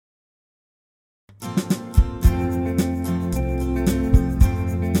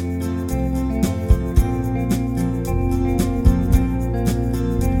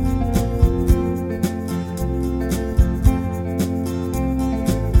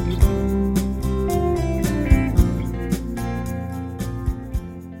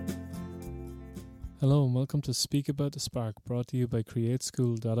welcome to Speak About the Spark, brought to you by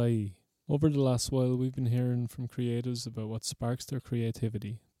createschool.ie. Over the last while, we've been hearing from creatives about what sparks their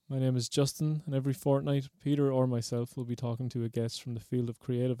creativity. My name is Justin, and every fortnight, Peter or myself will be talking to a guest from the field of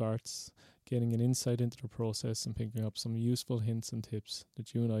creative arts, gaining an insight into their process and picking up some useful hints and tips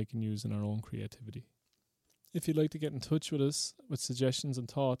that you and I can use in our own creativity. If you'd like to get in touch with us with suggestions and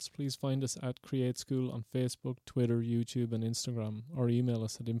thoughts, please find us at Create School on Facebook, Twitter, YouTube and Instagram, or email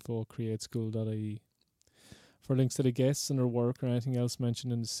us at info@createschool.ie. For links to the guests and their work or anything else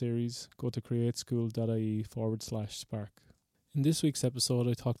mentioned in the series, go to createschool.ie/spark. In this week's episode,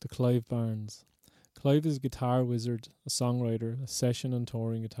 I talked to Clive Barnes. Clive is a guitar wizard, a songwriter, a session and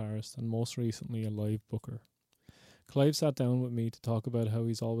touring guitarist, and most recently a live booker. Clive sat down with me to talk about how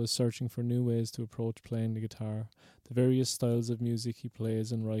he's always searching for new ways to approach playing the guitar, the various styles of music he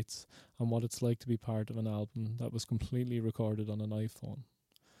plays and writes, and what it's like to be part of an album that was completely recorded on an iPhone.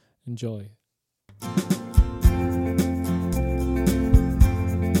 Enjoy.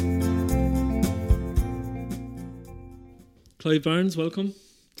 Clive Barnes, welcome.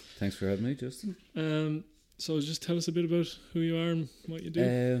 Thanks for having me, Justin. So just tell us a bit about who you are and what you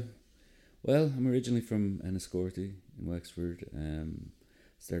do. Well, I'm originally from Enniscorthy in Wexford.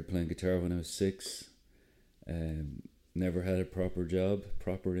 Started playing guitar when I was 6. Never had a proper job,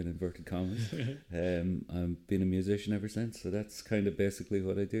 proper in inverted commas. I've been a musician ever since, so that's kind of basically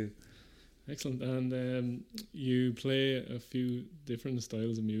what I do. Excellent. And you play a few different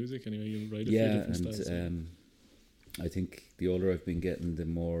styles of music anyway. You write a few different styles. I think the older I've been getting, the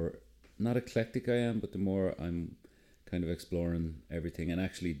more, not eclectic I am, but the more I'm kind of exploring everything and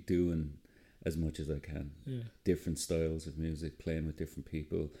actually doing as much as I can. Yeah. Different styles of music, playing with different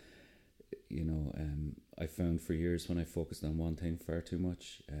people. You know, I found for years when I focused on one thing far too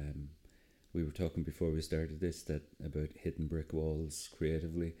much, we were talking before we started this that about hitting brick walls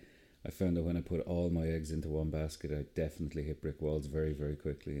creatively. I found that when I put all my eggs into one basket, I definitely hit brick walls very, very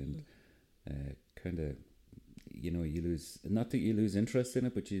quickly, and kind of, you know, you lose, not that you lose interest in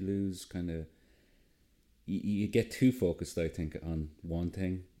it, but you lose kind of, you get too focused, I think, on one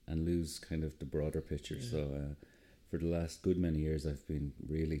thing and lose kind of the broader picture. Yeah. So for the last good many years, I've been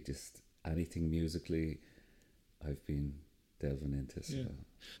really just anything musically I've been delving into. So. Yeah.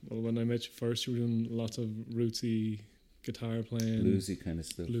 Well, when I met you first, you were doing lots of rootsy guitar playing, bluesy kind of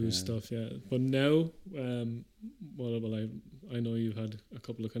stuff, blues stuff. Yeah. But now, I know you've had a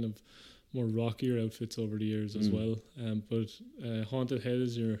couple of kind of more rockier outfits over the years as well. But Haunted Head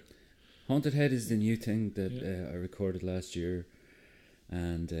is your... Haunted Head is the new thing that I recorded last year.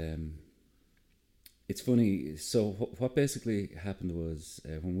 And it's funny, so what basically happened was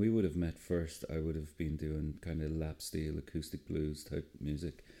when we would have met first, I would have been doing kind of lap steel, acoustic blues type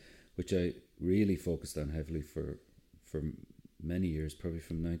music, which I really focused on heavily for many years, probably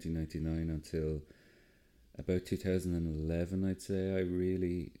from 1999 until about 2011, I'd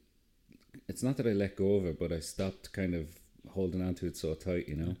say. It's not that I let go of it, but I stopped kind of holding on to it so tight,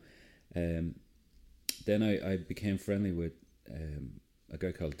 you know. Then I became friendly with a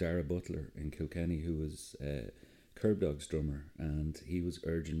guy called Dara Butler in Kilkenny, who was Curb Dog's drummer, and he was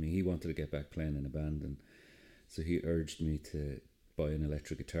urging me, he wanted to get back playing in a band, and so he urged me to buy an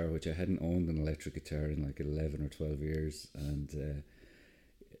electric guitar, which I hadn't owned an electric guitar in like 11 or 12 years, and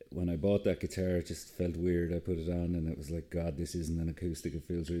when I bought that guitar, it just felt weird. I put it on and it was like, God, this isn't an acoustic, it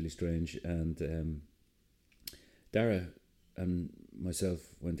feels really strange. And Dara and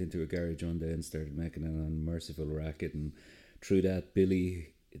myself went into a garage one day and started making an unmerciful racket, and through that,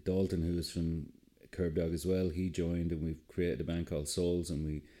 Billy Dalton, who was from Curb Dog as well, he joined, and we created a band called Souls, and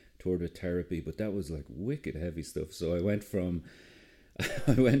we toured with Therapy, but that was like wicked heavy stuff. So I went from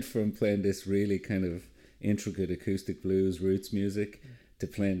playing this really kind of intricate acoustic blues roots music to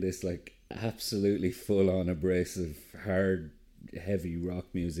playing this like absolutely full on abrasive, hard, heavy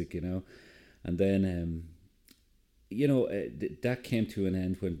rock music, you know. And then that came to an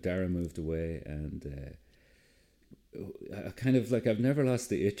end when Dara moved away, and I kind of like, I've never lost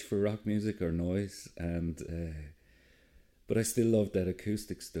the itch for rock music or noise, and but I still loved that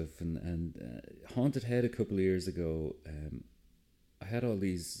acoustic stuff. And Haunted Head a couple of years ago, I had all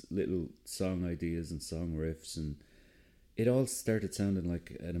these little song ideas and song riffs, and it all started sounding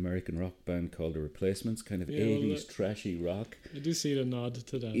like an American rock band called The Replacements, kind of 80s trashy rock. I do see the nod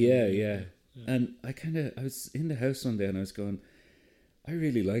to that. Yeah. And I was in the house one day and I was going, I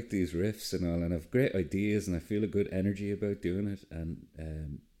really like these riffs and all, and I have great ideas, and I feel a good energy about doing it, and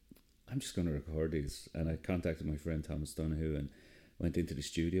I'm just going to record these. And I contacted my friend Thomas Donahue and went into the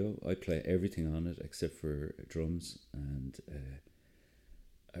studio. I play everything on it except for drums, and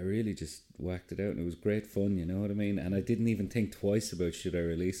I really just whacked it out, and it was great fun, you know what I mean? And I didn't even think twice about should I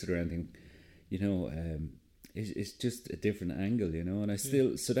release it or anything. You know, it's just a different angle, you know. And I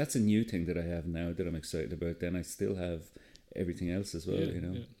still, so that's a new thing that I have now that I'm excited about. Then I still have everything else as well, you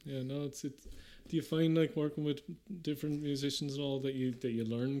know. No, it's. Do you find like working with different musicians and all that you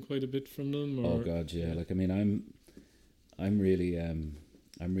learn quite a bit from them? Or? Oh God, yeah. Like I mean, I'm really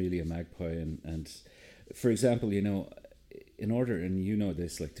a magpie, and for example, you know, in order, and you know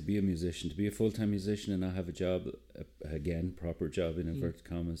this, like to be a musician, to be a full-time musician and not have a job, again, proper job in inverted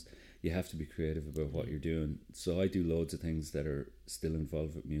commas, you have to be creative about what you're doing. So I do loads of things that are still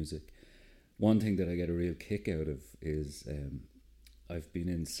involved with music. One thing that I get a real kick out of is I've been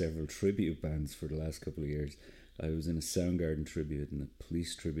in several tribute bands for the last couple of years. I was in a Soundgarden tribute and a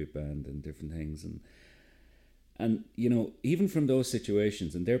Police tribute band and different things, and you know, even from those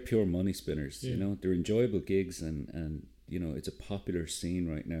situations, and they're pure money spinners, you know, they're enjoyable gigs, and you know, it's a popular scene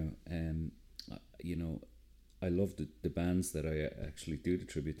right now. You know, I love the bands that I actually do the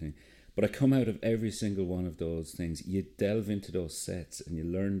tribute thing, but I come out of every single one of those things. You delve into those sets and you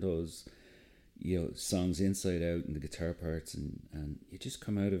learn those, you know, songs inside out and the guitar parts, and you just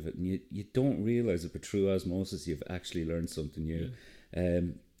come out of it and you don't realise it, but through osmosis you've actually learned something new.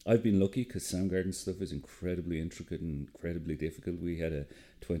 I've been lucky because Soundgarden stuff is incredibly intricate and incredibly difficult. We had a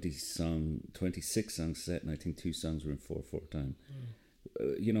 26 song set, and I think 2 songs were in 4/4 time.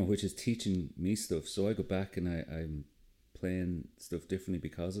 You know, which is teaching me stuff. So I go back and I'm playing stuff differently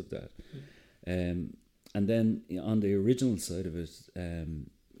because of that. And then on the original side of it,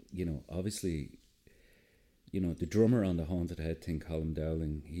 you know, obviously, you know, the drummer on the Haunted Head thing, Colin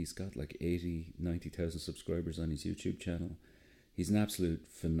Dowling, he's got like 90,000 subscribers on his YouTube channel. He's an absolute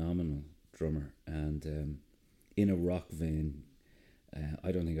phenomenal drummer, and in a rock vein,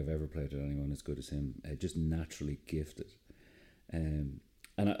 I don't think I've ever played with anyone as good as him. Just naturally gifted. And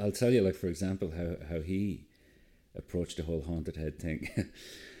I'll tell you, like, for example, how he approached the whole Haunted Head thing.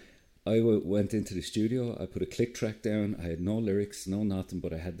 I went into the studio, I put a click track down, I had no lyrics, no nothing,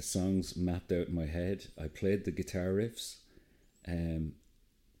 but I had the songs mapped out in my head. I played the guitar riffs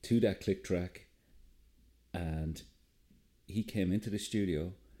to that click track, and he came into the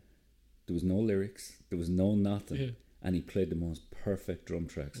studio, there was no lyrics, there was no nothing, and he played the most perfect drum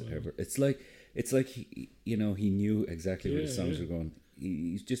tracks ever. It's like he, you know, he knew exactly where the songs were going.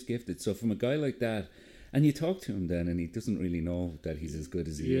 He's just gifted. So from a guy like that, and you talk to him then, and he doesn't really know that he's as good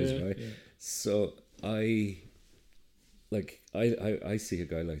as he is, right? So I see a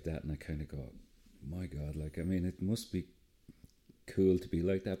guy like that, and I kind of go, my God, like, I mean, it must be cool to be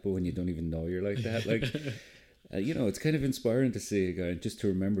like that, but when you don't even know you're like that, like, you know, it's kind of inspiring to see a guy, and just to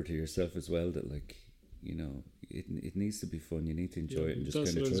remember to yourself as well that, like, you know, it needs to be fun. You need to enjoy it and just kind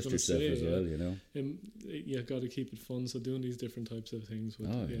of trust yourself as well, you know. You got to keep it fun. So doing these different types of things would,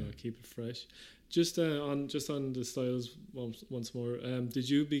 you know, keep it fresh. Just on the styles once more. Did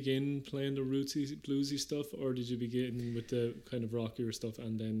you begin playing the rootsy bluesy stuff, or did you begin with the kind of rockier stuff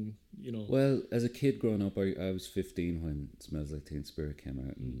and then, you know? Well, as a kid growing up, I was 15 when Smells Like Teen Spirit came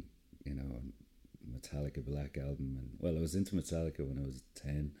out, and you know, Metallica Black Album, and well, I was into Metallica when I was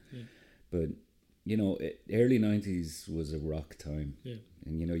 10, but you know, early 90s was a rock time,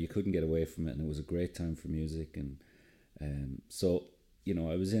 and you know, you couldn't get away from it, and it was a great time for music, and so, you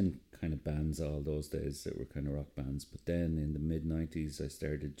know, I was in kind of bands all those days that were kind of rock bands, but then in the mid 90s I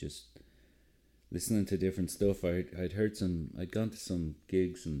started just listening to different stuff. I'd gone to some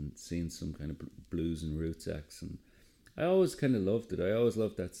gigs and seen some kind of blues and roots acts, and I always kind of loved it. I always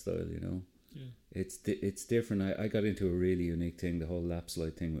loved that style, you know. It's different. I got into a really unique thing. The whole lap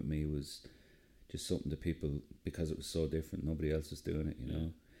slide thing with me was just something that people, because it was so different, nobody else was doing it, you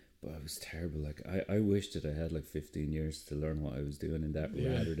know. But I was terrible. Like, I wished that I had like 15 years to learn what I was doing in that,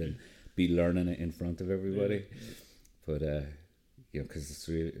 rather than be learning it in front of everybody. But you know, because it's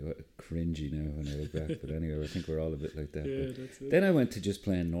really cringy now when I look back. But anyway, I think we're all a bit like that. That's it. Then I went to just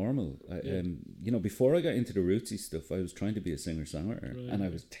playing normal. You know, before I got into the rootsy stuff, I was trying to be a singer-songwriter, and I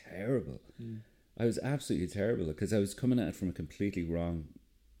was terrible. I was absolutely terrible because I was coming at it from a completely wrong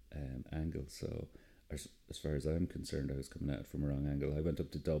angle. So as far as I'm concerned, I was coming at it from a wrong angle. I went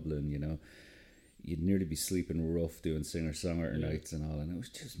up to Dublin, you know, you'd nearly be sleeping rough doing singer-songwriter nights and all, and it was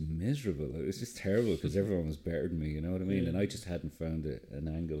just miserable. It was just terrible because everyone was better than me, you know what I mean? And I just hadn't found an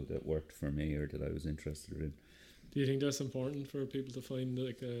angle that worked for me or that I was interested in. Do you think that's important for people to find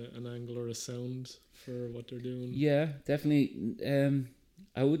like an angle or a sound for what they're doing? Yeah, definitely.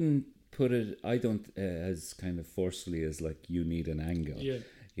 I wouldn't put it, I don't as kind of forcefully as like you need an angle,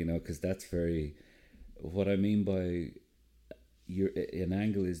 you know, because that's very, what I mean by an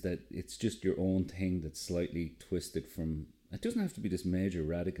angle is that it's just your own thing that's slightly twisted from, it doesn't have to be this major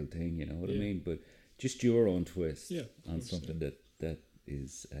radical thing, you know what I mean, but just your own twist on something that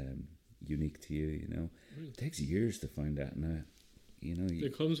is unique to you. You know, Right. it takes years to find that now. You know,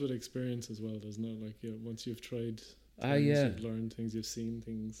 It comes with experience as well, doesn't it? Like, once you've tried things, yeah, you've learned things, you've seen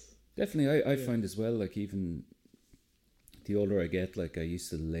things. definitely. I find as well, like, even the older I get, like, I used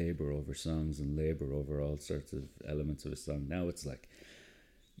to labor over songs and labor over all sorts of elements of a song. Now it's like,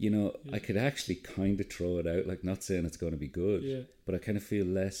 you know, I could actually kind of throw it out, like, not saying it's going to be good, but I kind of feel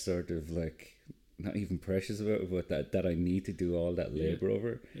less sort of like not even precious about it, but that I need to do all that labor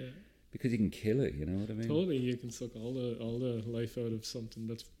over. Yeah. Because you can kill it, you know what I mean? Totally, you can suck all the life out of something.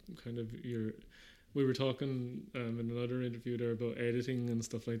 That's kind of your. We were talking in another interview there about editing and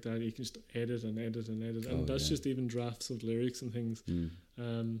stuff like that. You can just edit and edit and edit, and that's just even drafts of lyrics and things.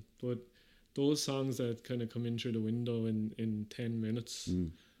 But those songs that kind of come in through the window in 10 minutes,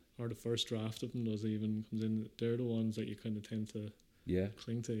 or the first draft of them does even comes in. They're the ones that you kind of tend to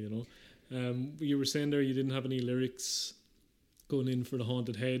cling to, you know. You were saying there you didn't have any lyrics going in for the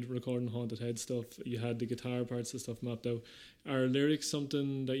Haunted Head, recording Haunted Head stuff. You had the guitar parts and stuff mapped out. Are lyrics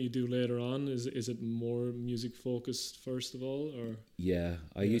something that you do later on? Is it more music focused first of all, or? Yeah,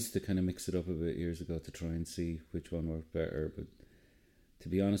 I used to kind of mix it up a bit years ago to try and see which one worked better. But to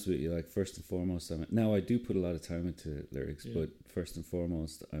be honest with you, like, first and foremost, now I do put a lot of time into lyrics, but first and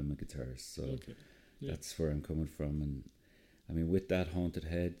foremost, I'm a guitarist, so that's where I'm coming from. And I mean, with that Haunted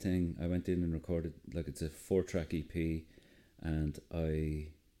Head thing, I went in and recorded, like, it's a 4-track EP. And I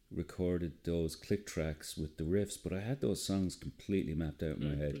recorded those click tracks with the riffs, but I had those songs completely mapped out in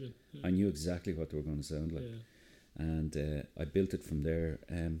my head. I knew exactly what they were going to sound like, and I built it from there.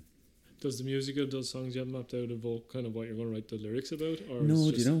 Does the music of those songs you have mapped out evoke kind of what you're going to write the lyrics about? Or no,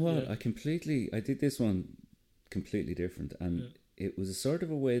 do you know what? I did this one completely different, and it was a sort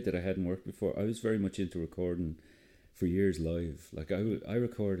of a way that I hadn't worked before. I was very much into recording for years live. Like, I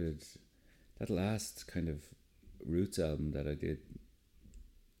recorded that last kind of Roots album that I did.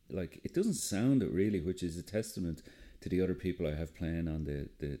 Like, it doesn't sound it really, which is a testament to the other people I have playing on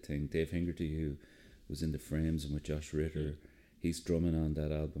the thing. Dave Hingerty, who was in the Frames, and with Josh Ritter, he's drumming on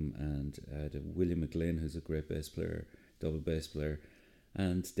that album, and William McGlynn, who's a great bass player, double bass player,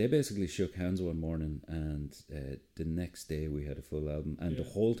 and they basically shook hands one morning, and the next day we had a full album, and the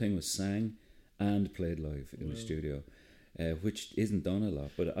whole thing was sang and played live in the studio. Which isn't done a lot,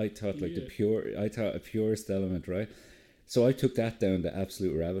 but I thought like a purest element, right? So I took that down the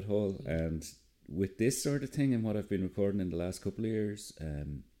absolute rabbit hole, and with this sort of thing and what I've been recording in the last couple of years,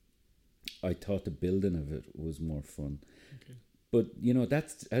 I thought the building of it was more fun. Okay. But you know,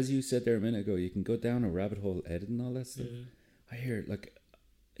 that's, as you said there a minute ago, you can go down a rabbit hole editing all that stuff. I hear, like,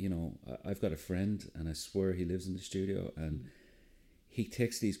 you know, I've got a friend, and I swear he lives in the studio, and he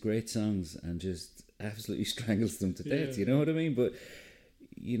takes these great songs and just absolutely strangles them to death, you know what I mean? But,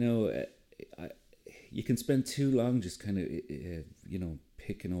 you know, you can spend too long just kind of, you know,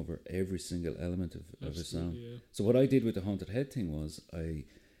 picking over every single element of a song. So what I did with the Haunted Head thing was I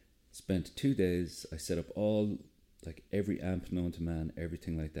spent 2 days, I set up all, like, every amp known to man,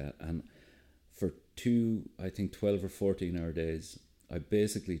 everything like that. And for 12 or 14 hour days, I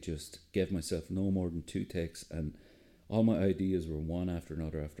basically just gave myself no more than 2 takes, and all my ideas were one after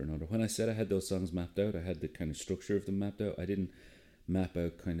another after another. When I said I had those songs mapped out, I had the kind of structure of them mapped out. I didn't map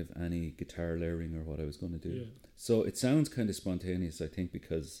out kind of any guitar layering or what I was going to do. So it sounds kind of spontaneous, I think,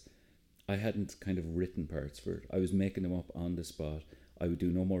 because I hadn't kind of written parts for it. I was making them up on the spot. I would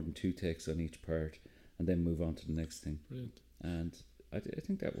do no more than 2 takes on each part and then move on to the next thing. Brilliant. And I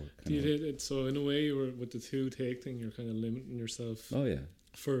think that worked. So in a way, you were, with the 2 take thing, you're kind of limiting yourself. Oh, yeah.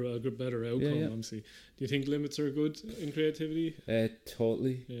 For a better outcome, obviously. Do you think limits are good in creativity?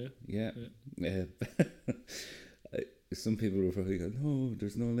 Totally. Yeah. Some people will probably go, no,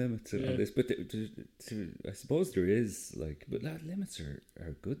 there's no limits to all this. But I suppose there is, like, but limits are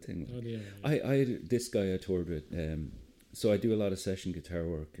a good thing. Like. I had this guy I toured with, so I do a lot of session guitar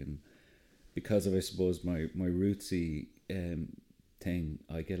work, and because of, I suppose, my rootsy thing,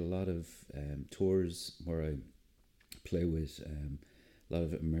 I get a lot of tours where I play with a lot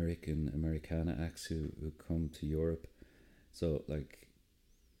of Americana acts who come to Europe. So, like,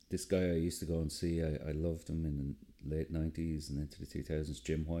 this guy I used to go and see, I loved him in the late 90s and into the 2000s,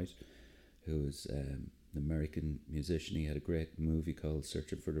 Jim White, who was an American musician. He had a great movie called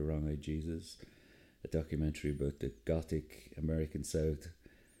Searching for the Wrong-Eyed Jesus, a documentary about the gothic American South.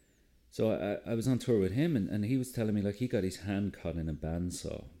 So I was on tour with him, and he was telling me, like, he got his hand caught in a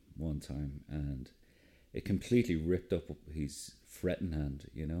bandsaw one time, and it completely ripped up his fretting hand,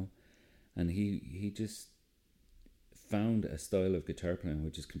 you know, and he just found a style of guitar playing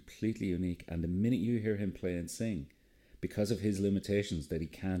which is completely unique. And the minute you hear him play and sing, because of his limitations that he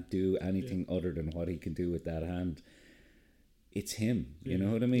can't do anything other than what he can do with that hand, it's him. You Yeah.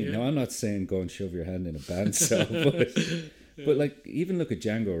 know what I mean? Yeah. Now, I'm not saying go and shove your hand in a bandsaw, but like, even look at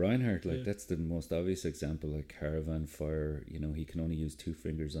Django Reinhardt. Like, that's the most obvious example. Like Caravan Fire, you know, he can only use 2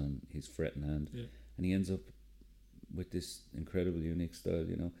 fingers on his fretting hand, and he ends up with this incredible, unique style.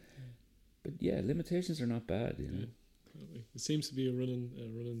 You know, but yeah, limitations are not bad. You know, it seems to be a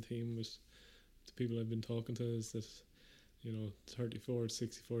running theme with the people I've been talking to, is that, you know, 34,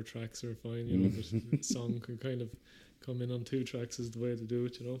 64 tracks are fine. You know, but a song can kind of come in on 2 tracks is the way to do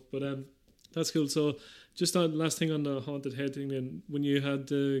it. You know, but that's cool. So just on last thing on the Haunted Head thing, then, when you had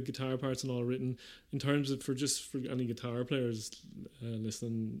the guitar parts and all written, in terms of for any guitar players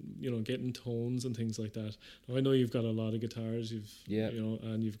listening, you know, getting tones and things like that. Now, I know you've got a lot of guitars, you know,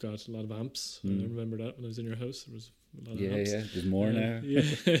 and you've got a lot of amps. I remember that when I was in your house, there was a lot of amps. Yeah, there's more now.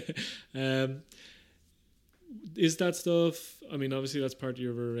 Yeah. Is that stuff, I mean, obviously that's part of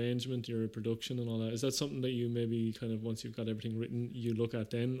your arrangement, your production and all that. Is that something that you maybe kind of, once you've got everything written, you look at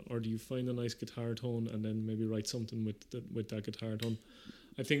then? Or do you find a nice guitar tone and then maybe write something with that guitar tone?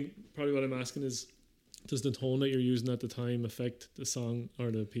 I think probably what I'm asking is, does the tone that you're using at the time affect the song or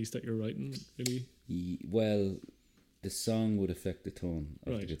the piece that you're writing, really? Well, the song would affect the tone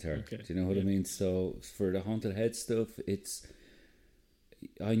of the guitar. Okay. Do you know what I mean? So for the Haunted Head stuff,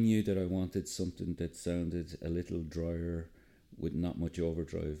 I knew that I wanted something that sounded a little drier with not much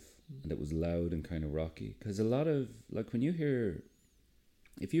overdrive, and that was loud and kind of rocky. Because a lot of, like,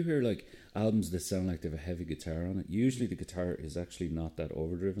 if you hear like albums that sound like they have a heavy guitar on it, usually the guitar is actually not that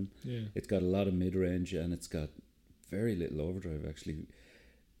overdriven. Yeah. It's got a lot of mid-range and it's got very little overdrive, actually.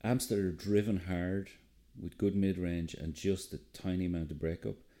 Amps that are driven hard with good mid-range and just a tiny amount of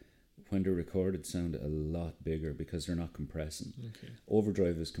breakup, when they're recorded, sound a lot bigger because they're not compressing. Okay.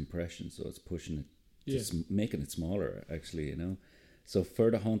 Overdrive is compression, so it's pushing it, making it smaller, actually, you know. So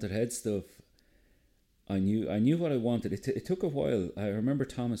for the Haunted Head stuff, I knew what I wanted. It took a while. I remember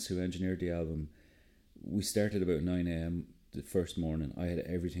Thomas, who engineered the album, we started about 9 a.m. the first morning. I had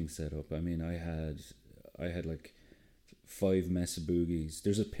everything set up. I mean, I had like 5 Mesa Boogies.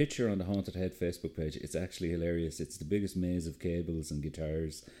 There's a picture on the Haunted Head Facebook page. It's actually hilarious. It's the biggest maze of cables and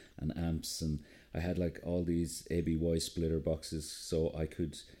guitars and amps, and I had like all these ABY splitter boxes, so I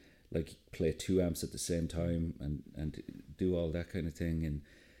could like play 2 amps at the same time and do all that kind of thing. And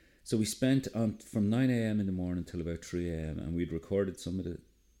so we spent on from 9 a.m. in the morning till about 3 a.m. and we'd recorded some of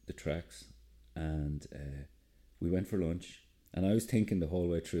the tracks, and we went for lunch, and I was thinking the whole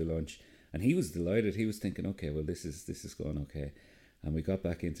way through lunch, and he was delighted. He was thinking, okay, well, this is going okay. And we got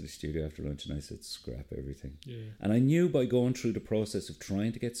back into the studio after lunch, and I said, scrap everything. Yeah. And I knew by going through the process of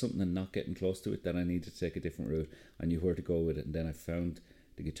trying to get something and not getting close to it that I needed to take a different route. I knew where to go with it, and then I found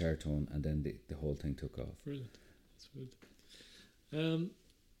the guitar tone, and then the whole thing took off. Brilliant. That's good.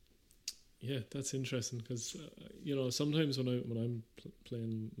 Yeah, that's interesting, because you know, sometimes when I'm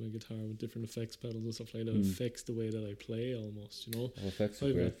playing my guitar with different effects pedals and stuff like that, it affects the way that I play almost. You know, effects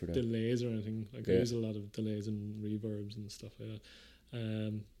are great for that. Delays or anything, like I use a lot of delays and reverbs and stuff like that.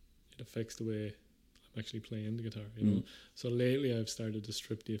 It affects the way I'm actually playing the guitar. You know, so lately I've started to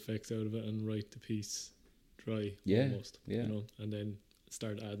strip the effects out of it and write the piece dry almost. You know, and then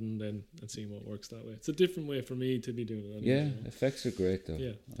start adding then and seeing what works that way. It's a different way for me to be doing it. Anyway, you know? Effects are great though.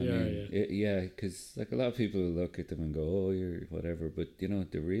 Because like a lot of people look at them and go, "Oh, you're whatever," but you know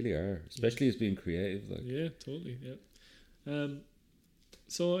they really are, especially as being creative. Like, yeah, totally. Yeah.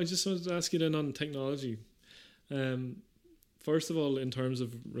 So I just wanted to ask you then on technology. First of all, in terms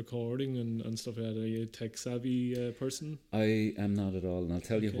of recording and stuff like that, are you a tech savvy person? I am not at all, and I'll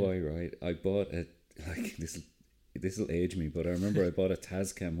tell you why. Right, I bought this will age me, but I remember I bought a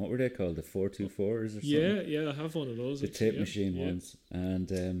Tascam. What were they called? The 424s or something? Yeah, I have one of those. The tape machine ones.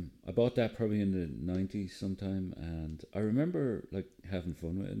 And I bought that probably in the 90s sometime, and I remember like having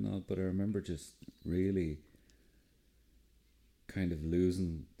fun with it and all, but I remember just really kind of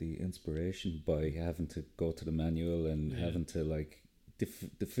losing the inspiration by having to go to the manual and having to like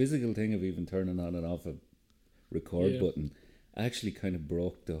the physical thing of even turning on and off a record button actually kind of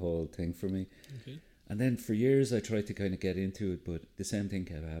broke the whole thing for me. Okay. And then for years I tried to kind of get into it, but the same thing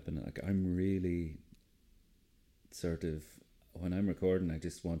kept happening. Like, I'm really sort of, when I'm recording, I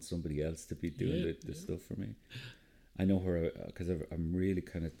just want somebody else to be doing the stuff for me. I know because I'm really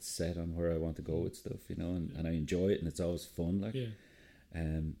kind of set on where I want to go with stuff, you know, and I enjoy it, and it's always fun, like. Yeah.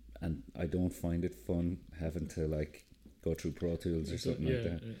 And I don't find it fun having to like go through Pro Tools or something like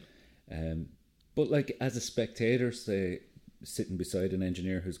that. Yeah. But like as a spectator, say, sitting beside an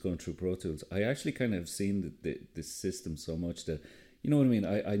engineer who's going through Pro Tools, I actually kind of have seen the system so much that, you know what I mean,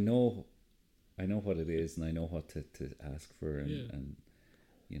 I know what it is, and I know what to ask for, and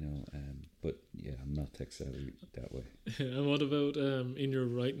But yeah, I'm not tech savvy that way. And what about in your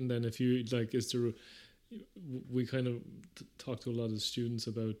writing then? If you like, is there? We kind of talk to a lot of students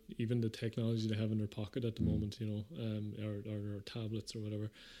about even the technology they have in their pocket at the moment, or tablets or whatever,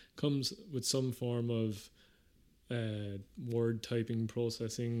 comes with some form of word typing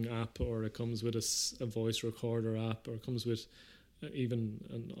processing app, or it comes with a voice recorder app, or it comes with even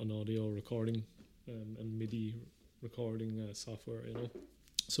an audio recording and MIDI recording software.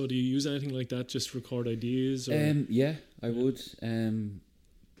 So do you use anything like that? Just record ideas? Or? Yeah, I would.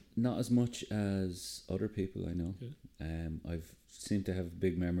 Not as much as other people I know. Yeah. I've seemed to have a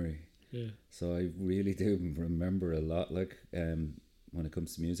big memory. Yeah. So I really do remember a lot. Like when it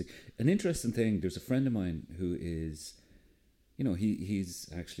comes to music, an interesting thing. There's a friend of mine who is, he's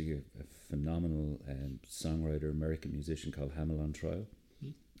actually a phenomenal songwriter, American musician called Hamel on Trial.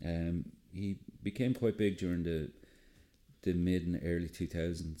 He became quite big during the mid and early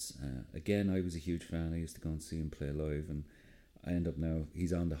 2000s. Again, I was a huge fan. I used to go and see him play live, and I end up now,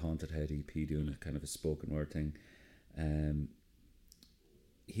 he's on the Haunted Head EP doing a kind of a spoken word thing.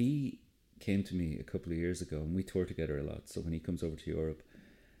 He came to me a couple of years ago, and we tour together a lot. So when he comes over to Europe,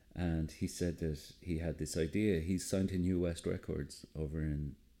 and he said that he had this idea. He's signed to New West Records over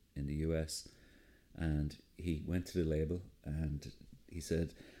in the US, and he went to the label and he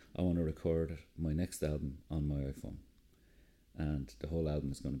said, I want to record my next album on my iPhone. And the whole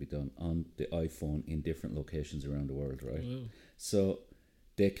album is going to be done on the iPhone in different locations around the world, right? Wow. So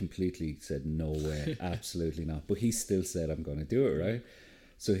they completely said, no way, absolutely not. But he still said, I'm going to do it, right?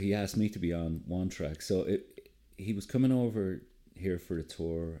 So he asked me to be on one track. So he was coming over here for the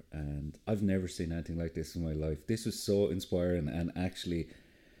tour, and I've never seen anything like this in my life. This was so inspiring, and actually,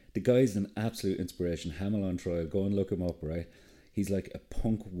 the guy's an absolute inspiration. Hamel on Trial, go and look him up, right? He's like a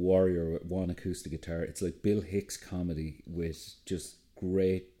punk warrior with one acoustic guitar. It's like Bill Hicks comedy with just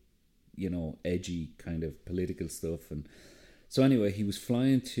great, edgy kind of political stuff. And so anyway, he was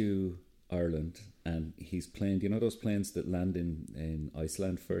flying to Ireland, and he's playing, those planes that land in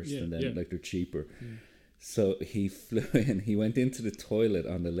Iceland first, and then like they're cheaper. Mm. So he flew in, he went into the toilet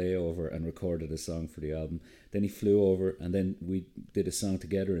on the layover and recorded a song for the album. Then he flew over, and then we did a song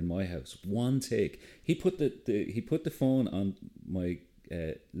together in my house. One take. He put the phone on my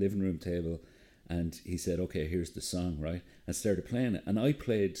living room table, and he said, okay, here's the song, right? And started playing it. And I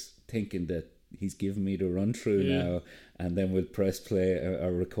played thinking that he's giving me the run through now, and then we'll press play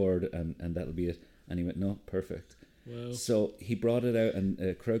or record, and that'll be it. And he went, no, perfect. Wow. So he brought it out, and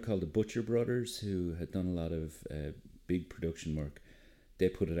a crowd called the Butcher Brothers, who had done a lot of big production work, they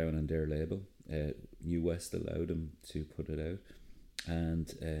put it out on their label. New West allowed them to put it out,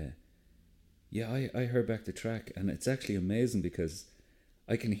 and I heard back the track, and it's actually amazing because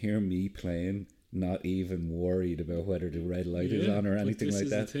I can hear me playing, not even worried about whether the red light is on or anything like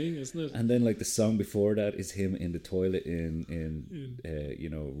that. Thing, isn't it? And then like the song before that is him in the toilet in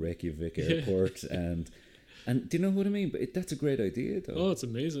Reykjavik airport, and do you know what I mean? But that's a great idea, though. Oh, it's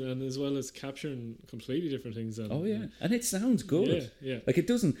amazing, and as well as capturing completely different things. Oh yeah, and it sounds good. Yeah. Like it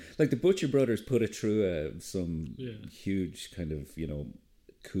doesn't, like the Butcher Brothers put it through some huge kind of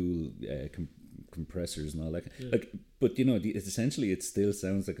cool compressors and all that. Yeah. Like, but essentially it still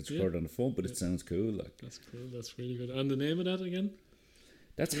sounds like it's recorded on the phone, but it sounds cool. Like that's cool. That's really good. And the name of that again?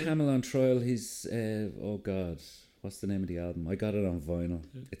 That's Hamel on Trial. He's oh God. What's the name of the album? I got it on vinyl.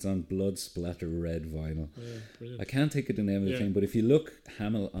 Yeah. It's on blood splatter red vinyl. Yeah, I can't think of the name of the thing, but if you look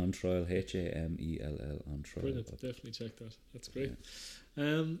Hamel on Trial, HAMELL on Trial. Brilliant. Definitely check that. That's great.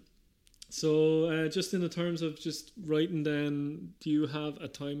 Yeah. So just in the terms of just writing then, do you have a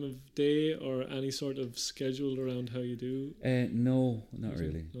time of day or any sort of schedule around how you do? No, not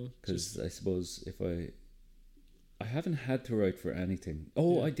really. Because I suppose if I haven't had to write for anything.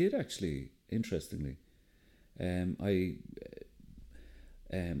 Oh, I did actually, interestingly. I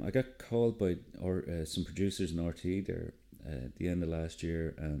got called by some producers in RT there at the end of last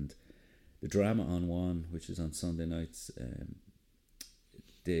year, and the Drama on One, which is on Sunday nights,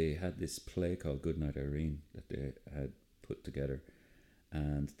 they had this play called Goodnight Irene that they had put together,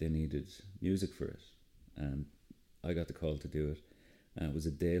 and they needed music for it, and I got the call to do it, and it was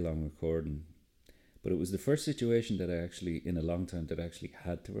a day-long recording, but it was the first situation that I actually, in a long time, that I actually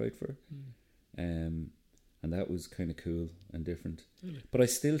had to write for. And that was kind of cool and different. Really? But I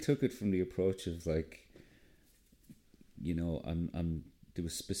still took it from the approach of like, there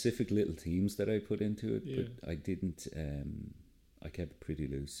was specific little themes that I put into it, but I didn't, I kept it pretty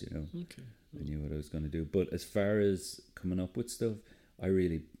loose, Okay. I knew what I was going to do. But as far as coming up with stuff,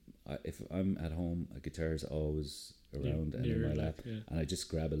 if I'm at home, a guitar is always around and in my lap, and I just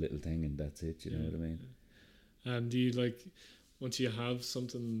grab a little thing and that's it, you know what I mean? Yeah. And do you once you have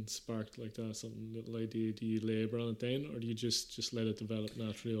something sparked like that, something little idea, do you labour on it then, or do you just let it develop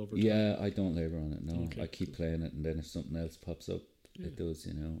naturally over time? Yeah, I don't labour on it. No, Okay, I keep playing it, and then if something else pops up, Yeah. it does.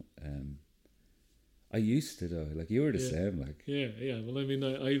 You know. I used to though. Like you were the same. Like Yeah. Well, I mean,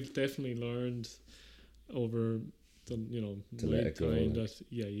 I've definitely learned over the To my let it go, time like. that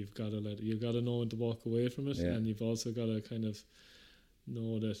you've got to you've got to know when to walk away from it, Yeah. and you've also got to kind of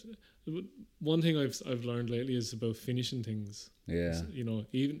know that. One thing I've learned lately is about finishing things. Yeah. You know,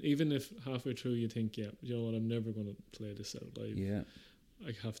 even if halfway through you think, yeah, you know what, I'm never going to play this out live. Yeah.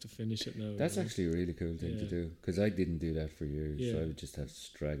 I have to finish it now. That's you know? actually a really cool thing to Yeah. do, because I didn't do that for years. Yeah. So I would just have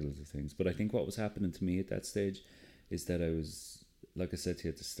straggles of things. But I think what was happening to me at that stage is that I was, like I said to you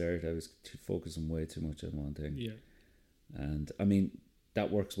at the start, I was focusing way too much on one thing. Yeah. And I mean,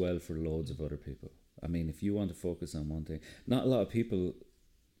 that works well for loads of other people. I mean, if you want to focus on one thing, not a lot of people,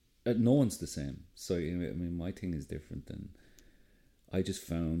 no one's the same. So, you know, I mean, my thing is different. And I just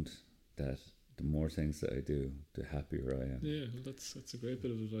found that the more things that I do, the happier I am. Yeah, well, that's a great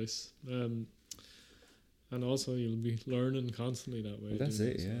bit of advice. And also you'll be learning constantly that way. Well, that's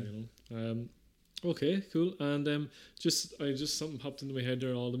doing it, that, yeah. So, you know. Okay, cool. And just something popped into my head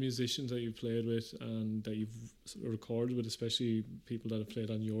there. All the musicians that you've played with and that you've recorded with, especially people that have played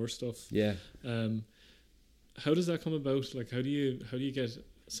on your stuff. Yeah. How does that come about? Like, how do you get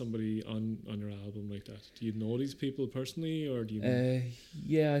somebody on your album like that? Do you know these people personally, or do you?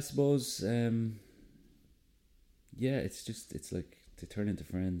 Yeah, I suppose. Yeah, it's like they turn into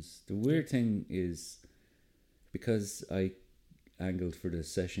friends. The weird thing is, because I angled for the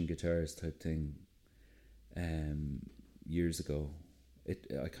session guitarist type thing years ago,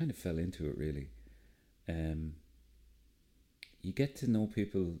 I kind of fell into it really. You get to know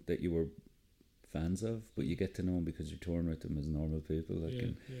people that you were fans of, but you get to know them because you're touring with them as normal people.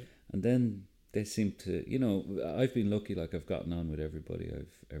 Like, and then they seem to, you know, I've been lucky. Like, I've gotten on with everybody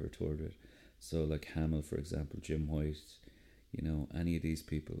I've ever toured with. So like Hamill, for example, Jim White, you know, any of these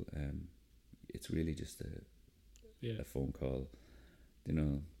people, it's really just a phone call, you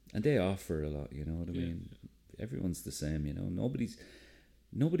know, and they offer a lot, you know what I mean? Everyone's the same, you know, nobody's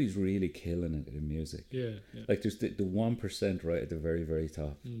really killing it in music. Yeah. Like there's the 1% right at the very, very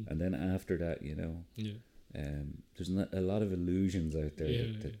top. And then after that, you know, there's not a lot of illusions out there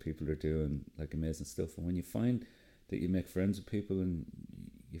that people are doing like amazing stuff. And when you find that you make friends with people and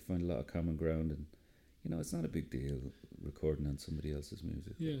you find a lot of common ground, and you know, it's not a big deal recording on somebody else's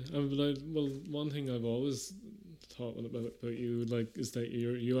music. Yeah, well, one thing I've always thought about you, like, is that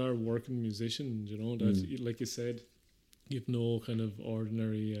you are a working musician. You know that, like you said, you've no kind of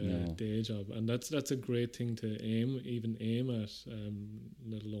ordinary day job, and that's a great thing to aim at,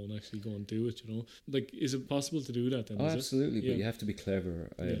 let alone actually go and do it. You know, like, is it possible to do that then? Oh, absolutely, but you have to be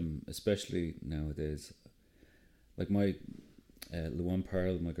clever, especially nowadays. Like my Luan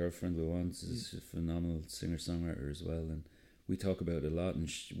Parle, my girlfriend Luan, is a phenomenal singer-songwriter as well, and we talk about it a lot, and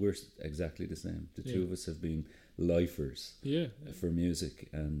we're exactly the same. The two of us have been lifers for music,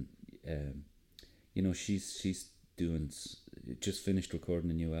 and you know, she's just finished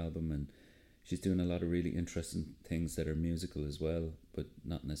recording a new album, and she's doing a lot of really interesting things that are musical as well, but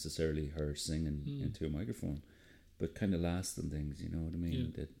not necessarily her singing into a microphone, but kind of lasting things, you know what I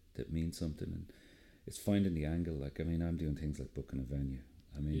mean, that mean something. And it's finding the angle. Like, I mean, I'm doing things like booking a venue.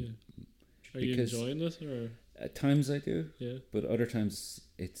 I mean, are you enjoying it, or? At times I do, yeah, but other times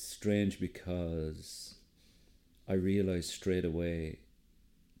it's strange, because I realise straight away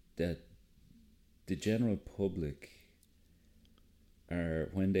that the general public are,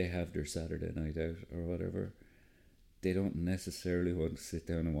 when they have their Saturday night out or whatever, they don't necessarily want to sit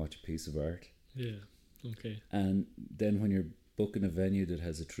down and watch a piece of art. Yeah, okay. And then when you're booking a venue that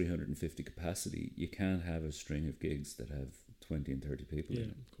has a 350 capacity, you can't have a string of gigs that have 20 and 30 people in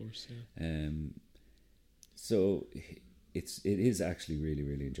it. Of course, yeah. So it is actually really,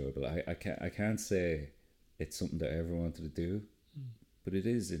 really enjoyable. I can't say it's something that I ever wanted to do, but it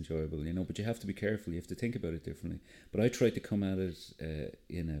is enjoyable, you know. But you have to be careful. You have to think about it differently. But I try to come at it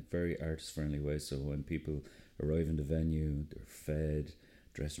in a very artist friendly way. So when people arrive in the venue, they're fed,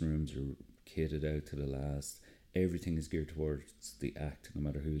 dressing rooms are kitted out to the last. Everything is geared towards the act, no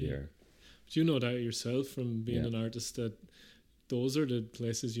matter who they are. But you know that yourself from being an artist, that those are the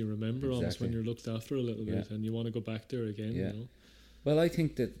places you remember almost when you're looked after a little bit, and you want to go back there again. You know? Well, I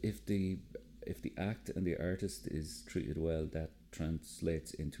think that if the act and the artist is treated well, that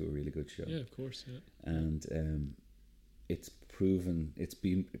translates into a really good show. Yeah, of course. Yeah, and it's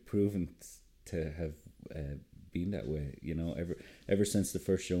been proven to have been that way. You know, ever since the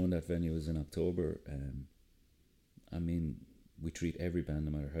first show in that venue was in October. I mean, we treat every band,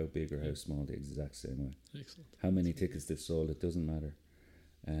 no matter how big or how small, the exact same way. Excellent. How many tickets they've sold, it doesn't matter.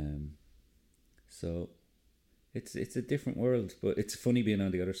 So it's a different world, but it's funny being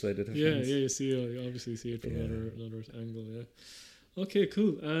on the other side of the fence. Yeah, you obviously see it from another angle. Yeah. Okay,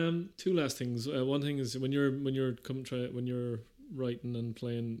 cool. Two last things. One thing is when you're writing and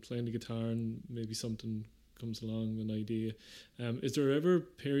playing the guitar, and maybe something comes along, an idea. Is there ever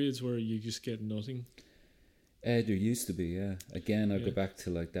periods where you just get nothing? There used to be, yeah. Again, I'll go back to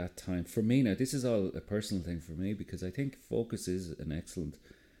like that time. For me now, this is all a personal thing for me, because I think focus is an excellent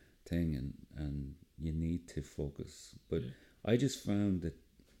thing, and you need to focus. But I just found that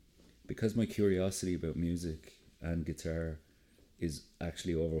because my curiosity about music and guitar is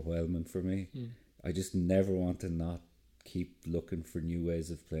actually overwhelming for me, I just never want to not keep looking for new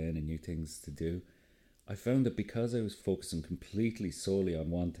ways of playing and new things to do. I found that because I was focusing completely solely on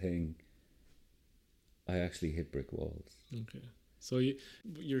one thing, I actually hit brick walls. Okay. So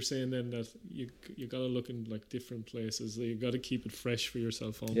you're saying then that you got to look in like different places. You got to keep it fresh for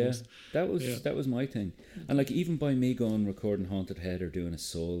yourself almost. Yeah, that was my thing. And like even by me going recording Haunted Head or doing a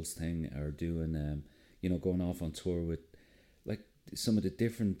Souls thing or doing going off on tour with like some of the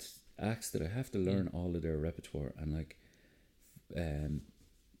different acts that I have to learn all of their repertoire, and like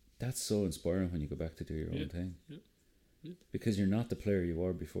that's so inspiring when you go back to do your own thing. Yeah. Because you're not the player you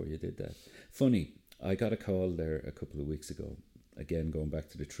were before you did that. Funny, I got a call there a couple of weeks ago. Again, going back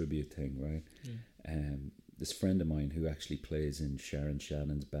to the tribute thing, right? Yeah. This friend of mine who actually plays in Sharon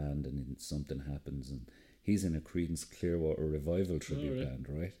Shannon's band, and in Something Happens, and he's in a Creedence Clearwater Revival tribute band,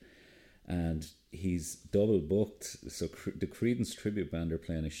 right? And he's double booked. So the Creedence tribute band are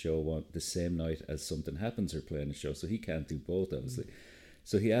playing a show the same night as Something Happens are playing a show, so he can't do both, obviously.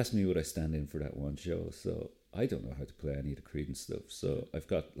 So he asked me would I stand in for that one show. So I don't know how to play any of the Creedence stuff. So I've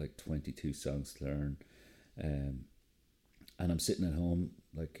got like 22 songs to learn. And I'm sitting at home,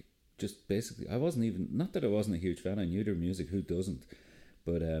 like, just basically, not that I wasn't a huge fan, I knew their music, who doesn't?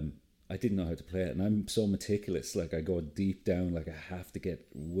 But I didn't know how to play it. And I'm so meticulous, like I go deep down, like I have to get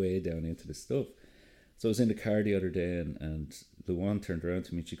way down into the stuff. So I was in the car the other day, and Luan turned around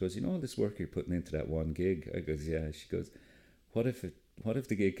to me and she goes, all this work you're putting into that one gig? I goes, yeah. She goes, what if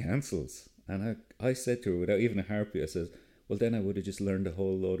the gig cancels? And I said to her without even a heartbeat, I says, well, then I would have just learned a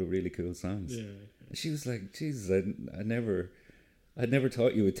whole load of really cool songs. Yeah. And she was like, Jesus, I never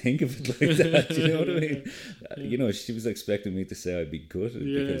thought you would think of it like that. You know what I mean? Yeah. She was expecting me to say I'd be good at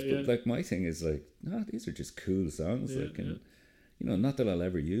it but like my thing is like, no, these are just cool songs. Not that I'll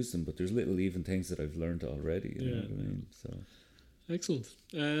ever use them, but there's little even things that I've learned already. You know what I mean? So excellent.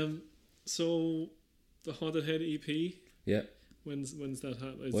 So the Haunted Head EP. Yeah. When's that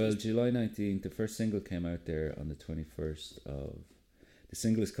happening? Well, July 19th, the first single came out there on the 21st of... The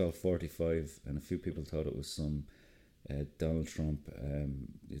single is called 45, and a few people thought it was some Donald Trump,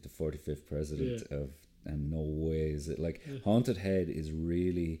 the 45th president of... And no way is it. Like, Haunted Head is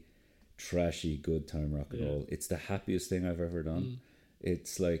really trashy, good time rock and roll. It's the happiest thing I've ever done.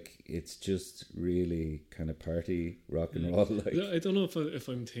 It's like, it's just really kind of party rock and roll. Like. I don't know if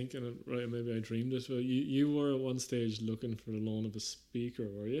I'm thinking it right, maybe I dreamed it, but you were at one stage looking for the loan of a speaker,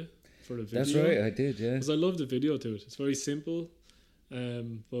 were you? For the video? That's right, I did, yeah. Because I love the video to it. It's very simple,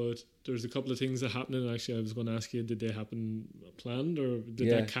 but there's a couple of things that happened, and actually I was going to ask you, did they happen planned, or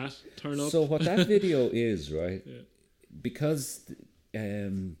did that cat turn up? So what that video is, right, because...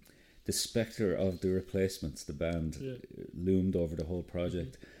 the spectre of the Replacements, the band, loomed over the whole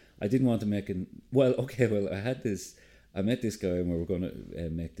project. I didn't want to make I met this guy, and we were going to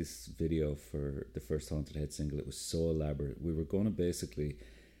make this video for the first Haunted Head single. It was so elaborate. We were going to basically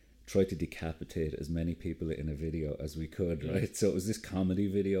try to decapitate as many people in a video as we could, right? So it was this comedy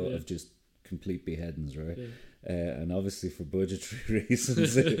video of just complete beheadings, right? And obviously for budgetary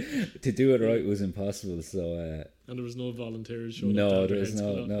reasons to do it right was impossible. So and there was no volunteers showing up. No, there was no.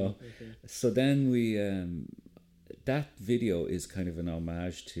 Okay. So then we that video is kind of an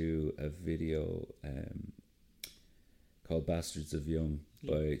homage to a video called Bastards of Young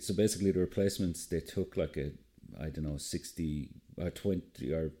so basically the Replacements, they took like a 60 or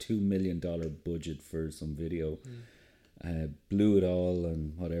 20 or $2 million budget for some video, blew it all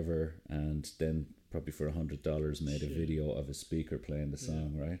and whatever, and then probably for $100 made a video of a speaker playing the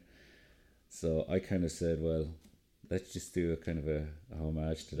song, right? So I kind of said, well, let's just do a kind of a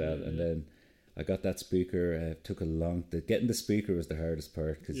homage to that. And then I got that speaker. Took getting the speaker was the hardest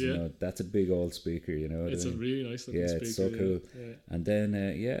part, because that's a big old speaker. It's a really nice looking speaker. It's so cool. Yeah. And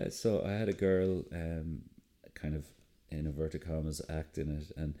then so I had a girl kind of in inverted commas act in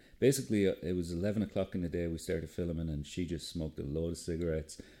it, and basically it was 11 o'clock in the day we started filming, and she just smoked a load of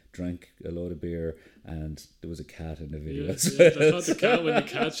cigarettes, drank a load of beer, and there was a cat in the video. Yeah, I thought the cat, when the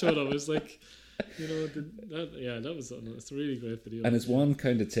cat showed up, I was like, it's a really great video. And it's one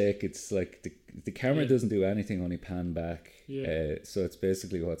kind of take. It's like the camera doesn't do anything, only pan back. So it's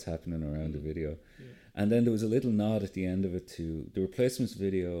basically what's happening around the video. Yeah. And then there was a little nod at the end of it to the replacements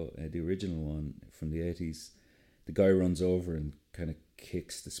video, the original one from the 80s. The guy runs over and kind of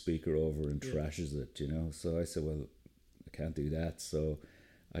kicks the speaker over and trashes it, So I said, well, I can't do that. So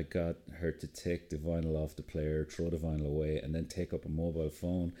I got her to take the vinyl off the player, throw the vinyl away, and then take up a mobile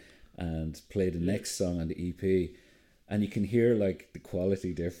phone and play the next song on the EP. And you can hear like the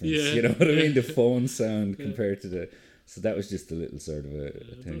quality difference, you know what I mean? The phone sound compared to the... So that was just a little sort of a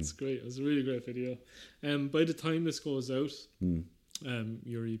thing. That's great. It was a really great video. By the time this goes out,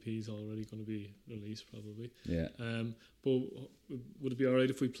 your EP is already going to be released probably. Yeah. But would it be alright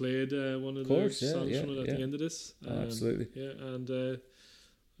if we played one of the songs from it at the end of this? Absolutely. Yeah, and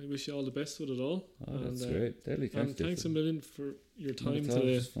I wish you all the best with it all. Oh, that's great. Deadly. And thanks a million for your time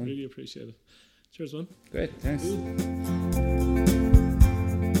today. Really appreciate it. Cheers, man. Great. Thanks.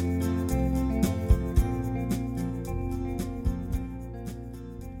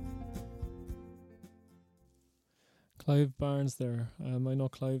 Clive Barnes there. I know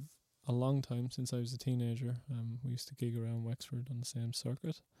Clive a long time, since I was a teenager. We used to gig around Wexford on the same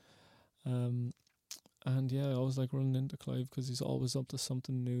circuit. And yeah, I always like running into Clive because he's always up to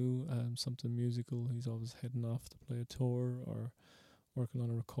something new, something musical. He's always heading off to play a tour or working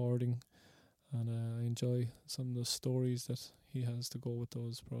on a recording. And I enjoy some of the stories that he has to go with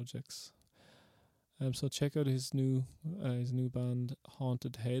those projects. So check out his new band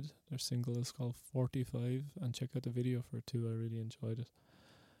Haunted Head. Their single is called 45, and check out the video for it too. I really enjoyed it.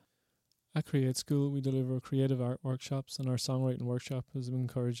 At Create School, we deliver creative art workshops, and our songwriting workshop has been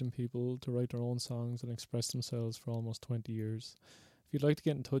encouraging people to write their own songs and express themselves for almost 20 years. If you'd like to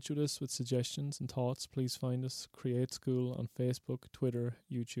get in touch with us with suggestions and thoughts, please find us Create School on Facebook, Twitter,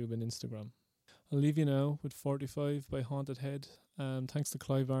 YouTube and Instagram. I'll leave you now with 45 by Haunted Head. Thanks to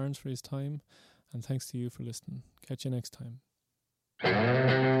Clive Barnes for his time. And thanks to you for listening. Catch you next time.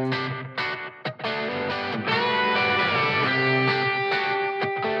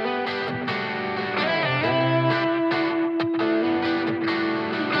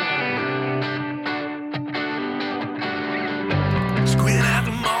 Squint out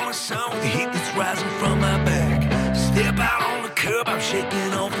the morning sun with the heat that's rising from my back. Step out on the curb, I'm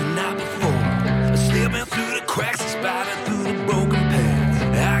shaking off the night before. Slipping through the cracks, spiding through the broken path.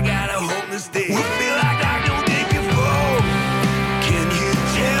 I gotta hope this day will feel like no day before. Can you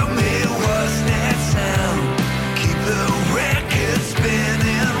tell me what's that sound? Keep the record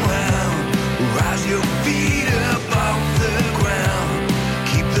spinning round. Rise your feet up off the ground.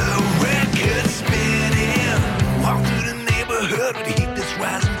 Keep the record spinning. Walk through the neighborhood with the heat that's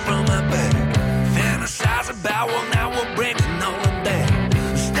rising from my back. Fantasize about what now we're breaking all of that.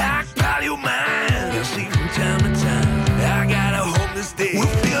 Stockpile your mind and sleep from time to time. I gotta hope this day will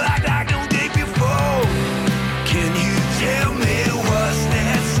feel like no day before. Can you tell me what's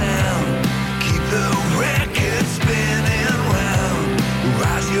that sound? Keep the record spinning round.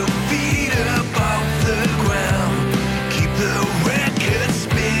 Rise your feet up off the ground. Keep the record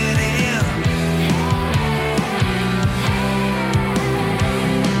spinning.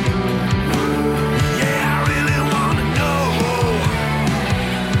 Yeah, I really wanna know.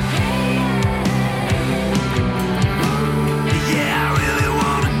 Yeah, I really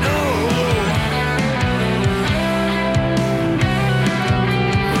wanna know.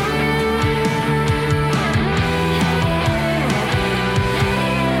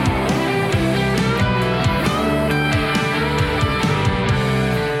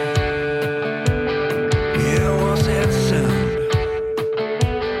 Yeah, what's that sound?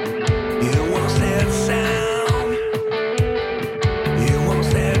 Yeah, what's that sound? Yeah, what's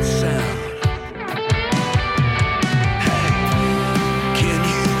that sound? Can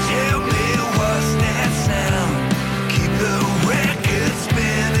you tell me what's that sound? Keep the record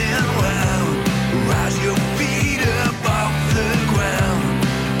spinning round. Rise your feet up off the ground.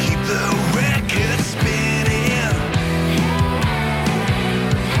 Keep the record spinning.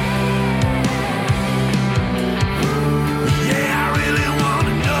 Yeah, I really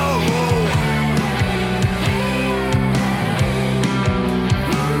wanna know.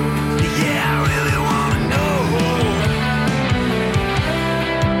 Yeah, I really wanna know.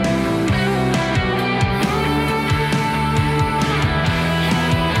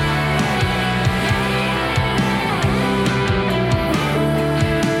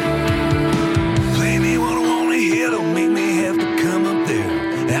 Play me what I wanna hear, don't make me have to come up there.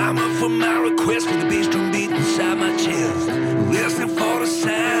 I'm up for my request for the bass drum beat inside my chest. listening for the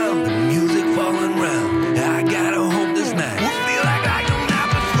sound.